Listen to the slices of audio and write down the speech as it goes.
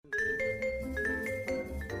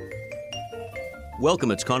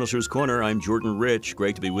Welcome, it's Connoisseur's Corner. I'm Jordan Rich.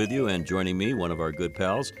 Great to be with you, and joining me, one of our good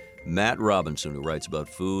pals, Matt Robinson, who writes about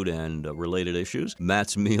food and related issues.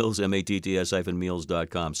 Matt's Meals,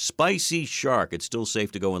 matts-meals.com. Spicy Shark. It's still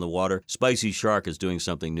safe to go in the water. Spicy Shark is doing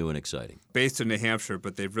something new and exciting. Based in New Hampshire,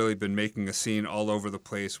 but they've really been making a scene all over the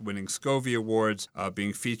place, winning Scovie Awards,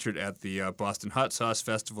 being featured at the Boston Hot Sauce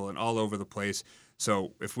Festival and all over the place.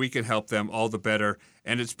 So if we can help them, all the better.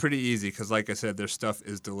 And it's pretty easy because, like I said, their stuff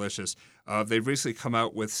is delicious. They've recently come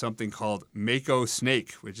out with something called Mako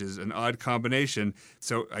Snake, which is an odd combination.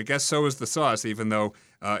 So I guess so is the sauce, even though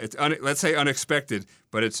it's, let's say, unexpected,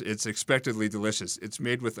 but it's expectedly delicious. It's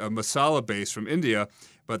made with a masala base from India,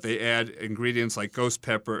 but they add ingredients like ghost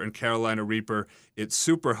pepper and Carolina Reaper. It's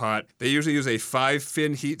super hot. They usually use a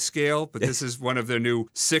 5-fin heat scale, but this is one of their new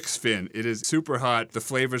 6-fin. It is super hot. The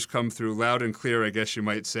flavors come through loud and clear, I guess you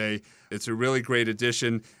might say. It's a really great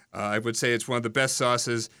addition. I would say it's one of the best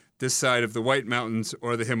sauces this side of the White Mountains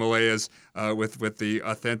or the Himalayas with the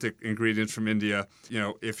authentic ingredients from India. You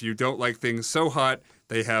know, if you don't like things so hot,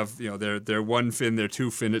 they have, you know, their 1-fin, their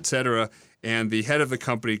 2-fin, etc. And the head of the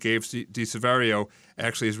company, Gabe DiSavario,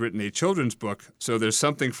 actually has written a children's book. So there's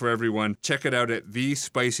something for everyone. Check it out at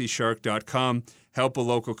thespicyshark.com. Help a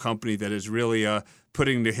local company that is really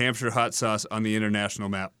putting New Hampshire hot sauce on the international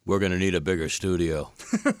map. We're going to need a bigger studio.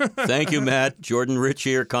 Thank you, Matt. Jordan Rich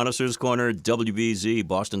here, Connoisseur's Corner, WBZ,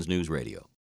 Boston's News Radio.